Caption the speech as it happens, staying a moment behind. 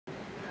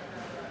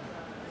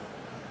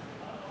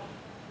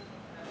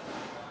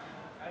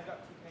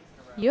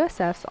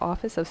USF's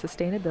Office of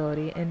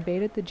Sustainability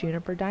invaded the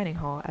Juniper Dining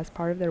Hall as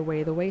part of their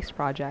Weigh the Waste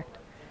project.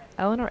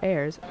 Eleanor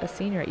Ayers, a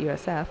senior at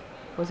USF,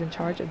 was in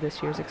charge of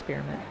this year's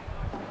experiment.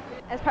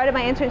 As part of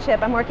my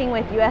internship, I'm working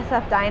with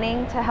USF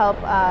Dining to help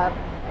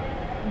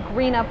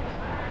green up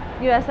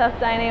USF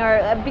Dining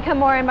or become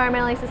more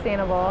environmentally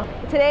sustainable.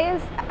 Today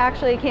is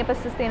actually Campus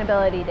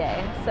Sustainability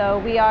Day, so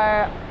we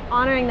are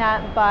honoring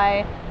that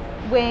by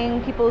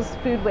weighing people's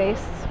food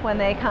waste when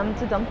they come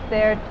to dump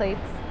their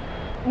plates.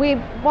 We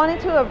wanted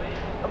to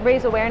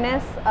raise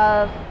awareness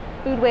of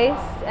food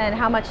waste and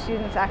how much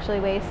students actually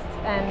waste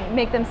and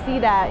make them see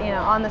that,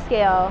 on the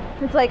scale.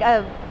 It's like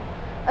a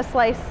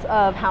slice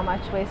of how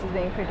much waste is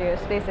being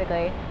produced,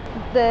 basically.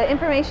 The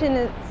information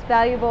is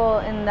valuable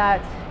in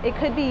that it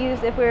could be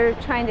used if we're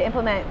trying to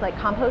implement like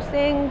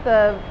composting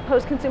the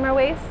post-consumer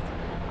waste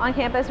on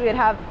campus. We would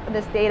have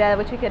this data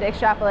which we could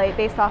extrapolate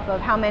based off of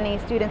how many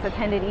students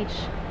attended each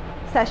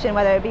session,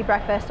 whether it be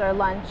breakfast or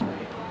lunch.